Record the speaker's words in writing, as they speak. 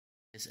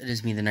It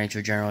is me, the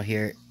Nitro General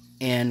here,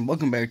 and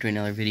welcome back to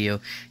another video.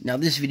 Now,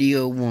 this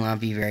video will not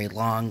be very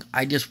long.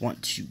 I just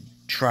want to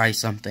try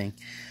something.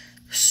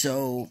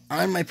 So,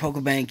 on my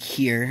Pokebank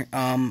here,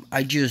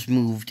 I just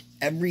moved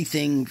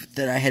everything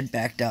that I had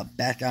backed up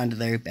back onto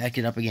there, backed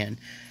it up again,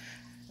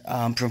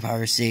 from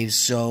Power Saves.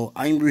 So,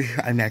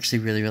 I'm actually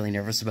really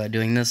nervous about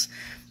doing this.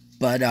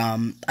 But,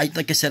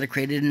 like I said, I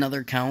created another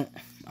account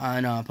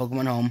on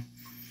Pokemon Home,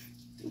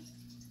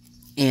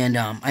 and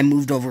I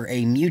moved over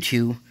a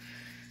Mewtwo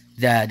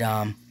that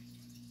I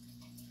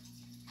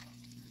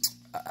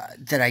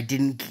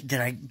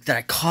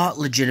caught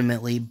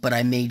legitimately, but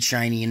I made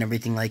shiny and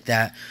everything like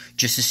that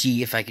just to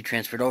see if I could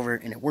transfer it over,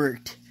 and it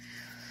worked.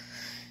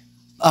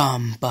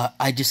 But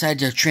I decided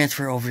to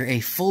transfer over a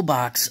full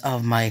box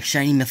of my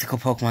shiny mythical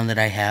Pokemon that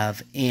I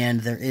have, and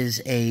there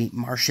is a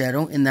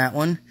Marshadow in that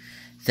one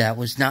that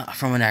was not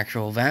from an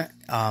actual event.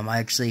 I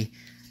actually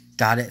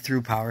got it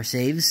through Power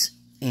Saves,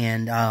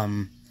 and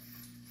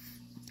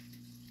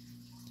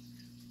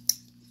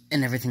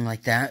everything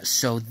like that.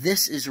 So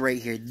this is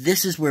right here.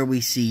 This is where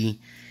we see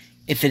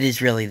if it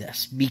is really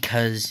this,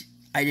 because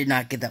I did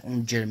not get that one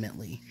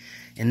legitimately.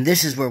 And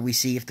this is where we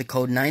see if the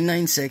code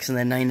 996 and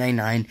then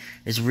 999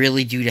 is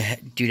really due to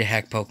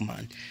hack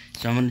Pokemon.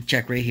 So I'm going to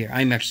check right here.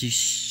 I'm actually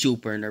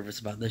super nervous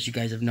about this. You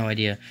guys have no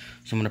idea.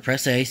 So I'm going to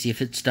press A, see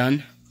if it's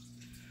done.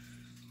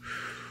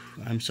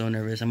 I'm so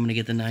nervous. I'm going to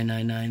get the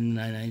 999 and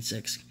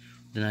 996,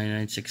 the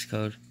 996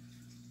 code.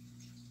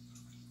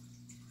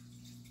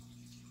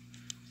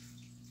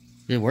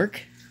 Did it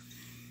work?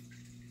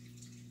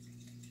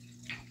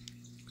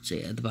 So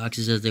yeah, the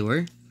boxes as they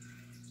were.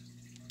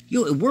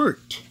 Yo, it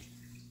worked!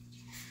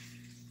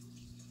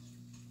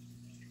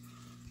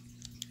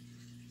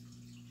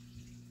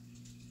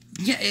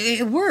 Yeah,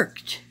 it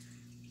worked!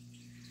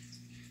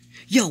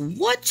 Yo,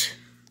 what?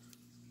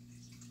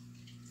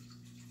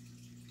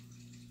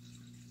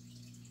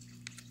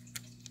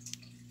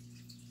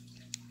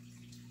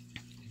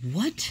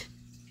 What?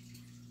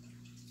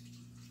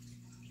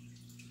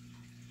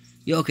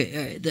 Yeah,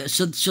 okay, alright.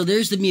 So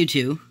there's the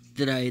Mewtwo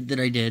that I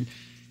did.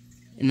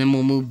 And then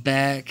we'll move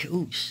back.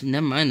 Oops,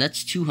 never mind,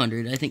 that's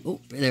 200. I think,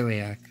 oh, there we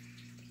are.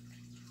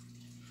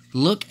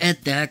 Look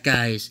at that,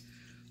 guys.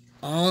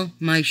 All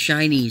my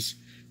shinies.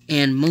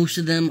 And most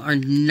of them are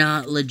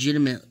not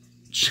legitimate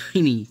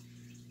shiny.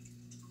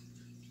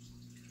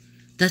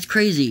 That's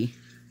crazy.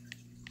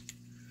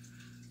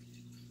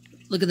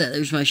 Look at that,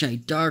 there's my shiny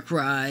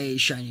Darkrai,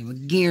 shiny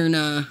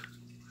Magearna,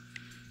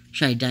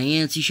 shiny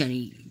Diancie,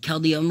 shiny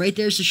Keldeo, right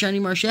there's the shiny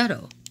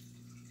Marshadow.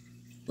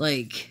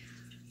 Like,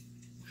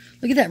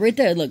 look at that right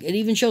there. Look, it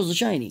even shows the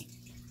shiny.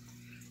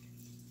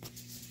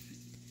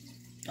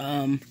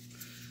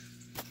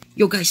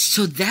 Yo, guys,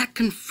 so that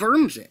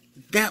confirms it.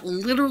 That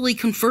literally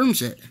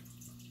confirms it.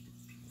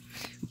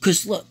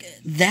 Because, look,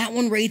 that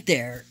one right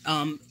there,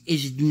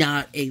 is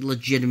not a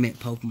legitimate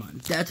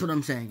Pokemon. That's what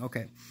I'm saying.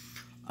 Okay.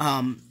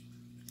 I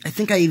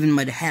think I even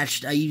might have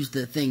hatched. I used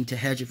the thing to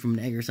hatch it from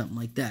an egg or something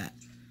like that.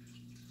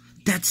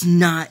 That's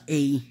not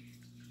a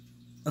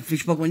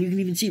fish Pokemon. You can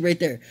even see right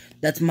there.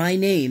 That's my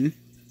name.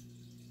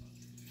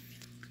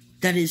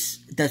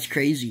 That's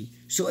crazy.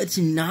 So it's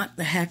not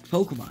the hacked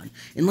Pokemon.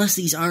 Unless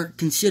these aren't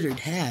considered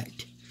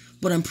hacked.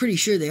 But I'm pretty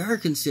sure they are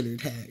considered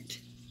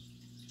hacked.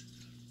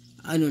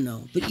 I don't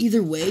know. But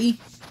either way,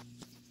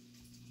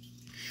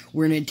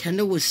 where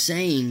Nintendo was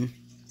saying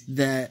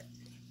that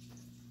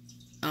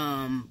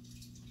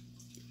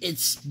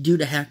it's due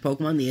to hacked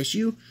Pokemon, the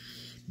issue,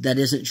 that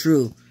isn't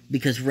true.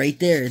 Because right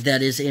there,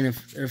 that is an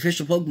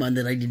official Pokemon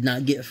that I did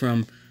not get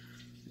from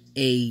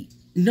a...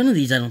 None of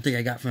these I don't think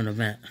I got from an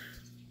event.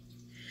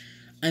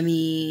 I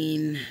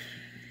mean...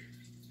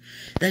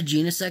 That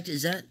Genesect,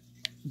 is that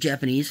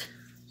Japanese?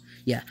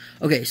 Yeah.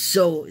 Okay,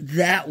 so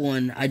that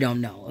one, I don't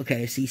know.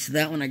 Okay, see, so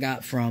that one I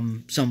got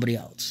from somebody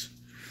else.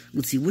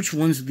 Let's see, which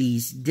ones of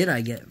these did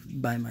I get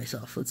by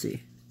myself? Let's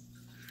see.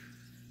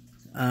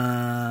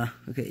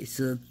 Okay,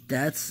 so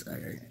that's...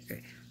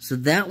 Okay. So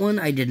that one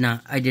I did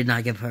not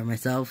get by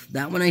myself.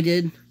 That one I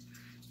did.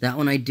 That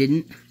one I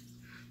didn't.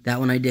 That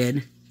one I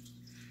did.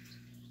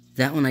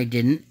 That one I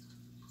didn't.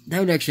 That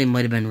one actually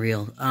might have been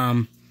real.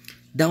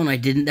 That one I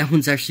didn't. That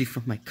one's actually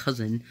from my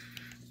cousin.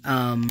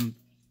 That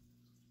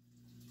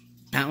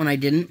one I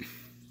didn't.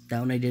 That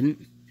one I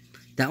didn't.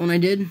 That one I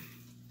did.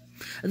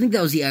 I think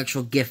that was the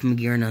actual gift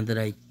Magearna that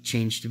I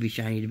changed to be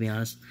shiny, to be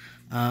honest.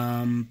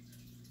 That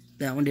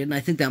one didn't.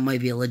 I think that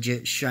might be a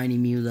legit shiny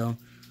Mew, though.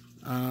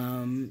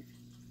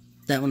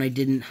 That one I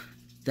didn't.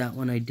 That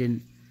one I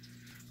didn't.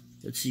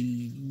 Let's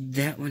see.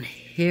 That one,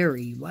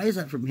 Harry. Why is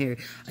that from Harry?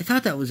 I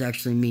thought that was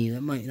actually me.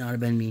 That might not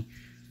have been me.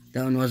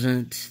 That one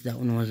wasn't. That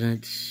one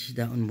wasn't.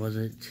 That one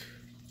wasn't.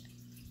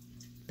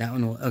 That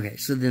one was. Okay,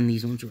 so then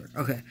these ones were.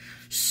 Okay.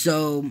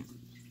 So,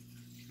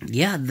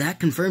 yeah,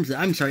 that confirms that.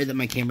 I'm sorry that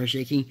my camera's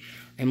shaking.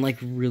 I'm, like,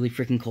 really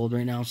freaking cold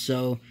right now.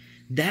 So,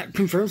 that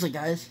confirms it,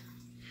 guys.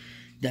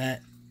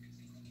 That,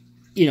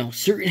 you know,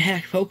 certain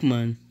hacked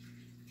Pokemon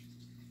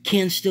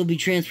can still be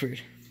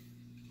transferred.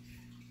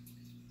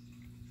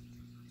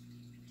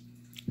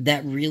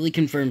 That really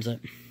confirms it.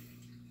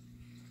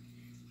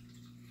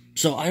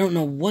 So I don't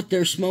know what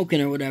they're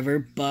smoking or whatever,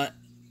 but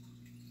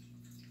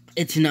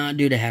it's not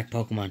due to hack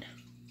Pokemon.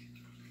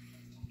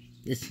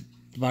 It's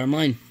the bottom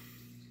line.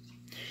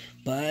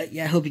 But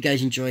yeah, I hope you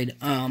guys enjoyed.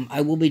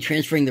 I will be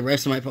transferring the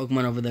rest of my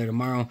Pokemon over there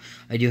tomorrow.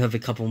 I do have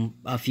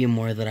a few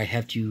more that I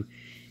have to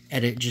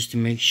edit just to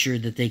make sure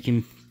that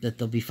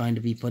they'll be fine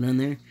to be put on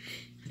there.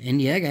 And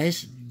yeah,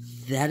 guys,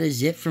 that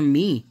is it from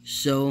me.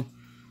 So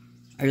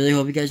I really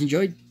hope you guys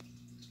enjoyed.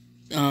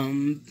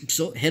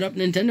 So hit up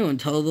Nintendo and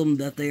tell them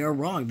that they are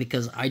wrong,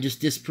 because I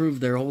just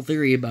disproved their whole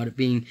theory about it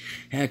being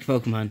hacked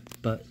Pokemon.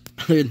 But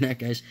other than that,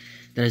 guys,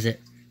 that is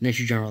it.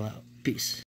 Nature General out. Peace.